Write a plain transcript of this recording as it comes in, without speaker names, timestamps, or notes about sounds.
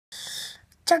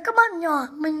Chào các bạn nhỏ,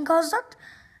 mình có rất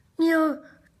nhiều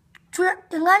chuyện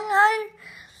tiếng Anh hay.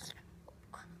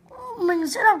 Mình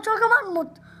sẽ đọc cho các bạn một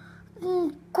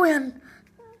quyển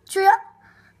chuyện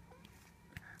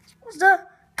The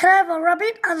Clever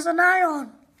Rabbit and the Lion.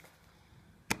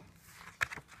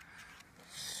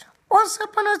 Once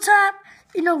upon a time,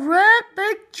 in a great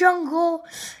big jungle,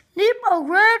 lived a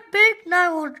great big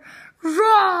lion.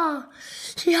 Roar!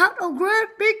 He had a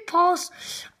great big paws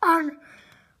and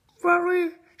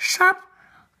very sharp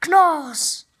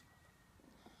claws.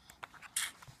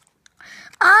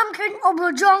 I'm king of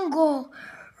the jungle.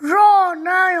 Roar,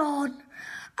 lion.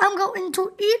 I'm going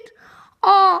to eat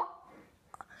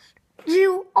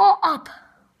you all up.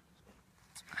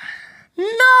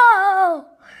 No!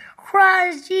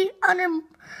 Cried the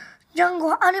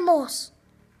jungle animals.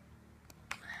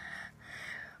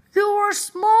 You are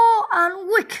small and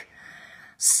weak,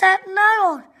 said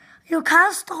Lion. You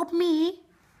can't stop me.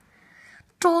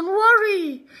 Don't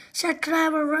worry, said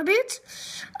Clever Rabbit.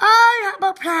 I have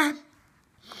a plan.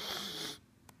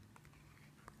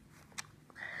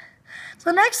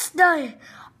 The next day,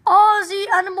 all the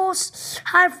animals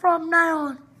hid from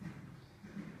Lion.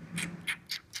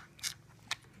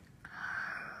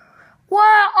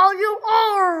 Where are you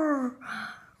all?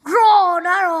 Roar,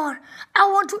 Lion. I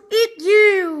want to eat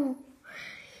you.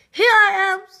 Here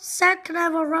I am, said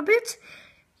Clever Rabbit.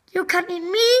 You can eat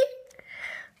me?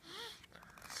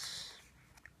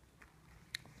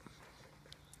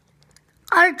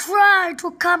 I tried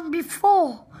to come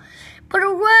before, but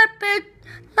a great big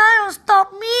lion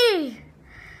stopped me.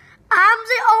 I'm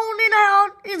the only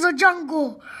lion in the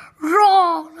jungle.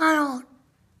 Roar, lion.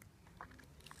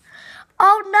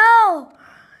 Oh no,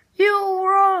 you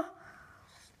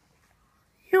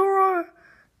were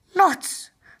not,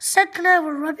 said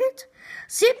Clever Rabbit.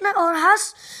 This lion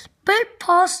has big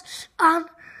paws and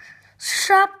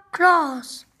sharp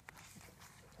claws.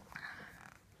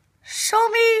 Show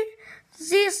me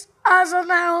this other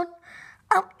lion.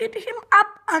 I'll eat him up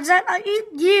and then I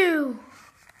eat you.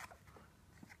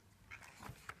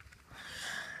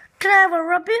 Clever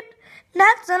Rabbit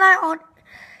led the lion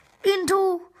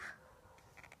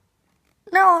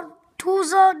to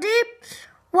the deep,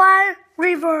 wide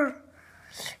river.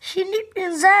 He leaped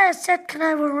in there, said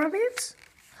Clever Rabbit.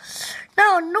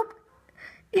 Now look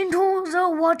into the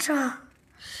water.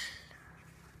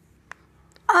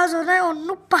 As the lion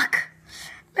looked back,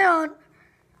 Lion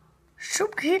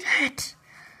shook his head.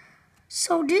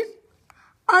 So did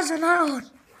other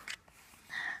lion.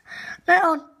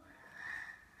 Lion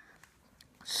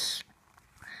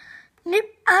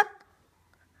leaped at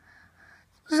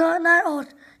the lion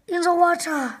in the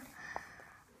water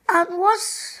and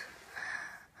was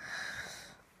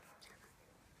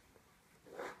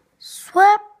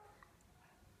swept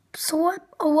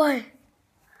away.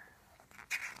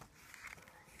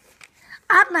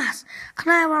 At last,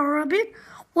 Clever Rabbit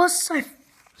was safe.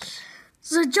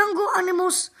 The jungle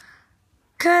animals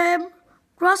came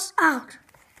rushed out.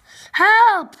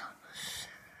 Help!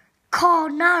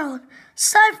 Called Lion.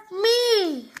 Save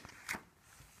me!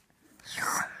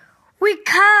 We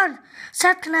can't,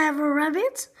 said Clever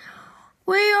Rabbit.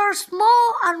 We are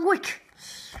small and weak.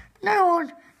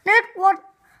 Lion, let what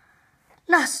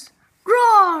us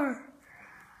roar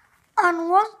and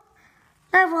what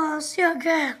never see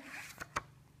again.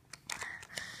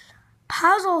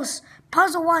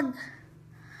 Puzzle 1.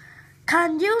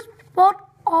 Can you spot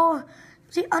all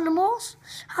the animals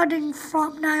hiding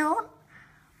from Lion?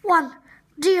 1.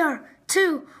 Deer.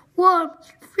 2. Worm.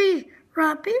 3.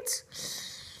 Rabbits.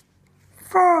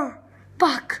 4.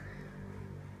 Buck.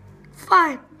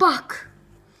 5. Buck.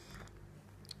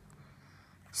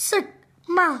 6.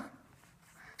 Mouse.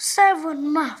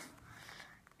 7. Mouse.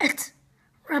 8.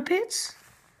 Rabbits.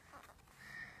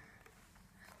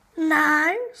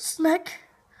 9. Snake.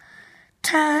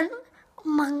 10.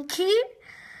 Monkey.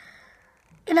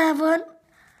 11.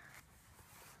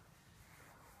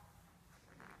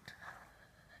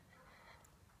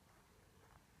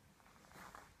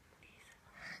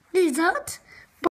 Lizard.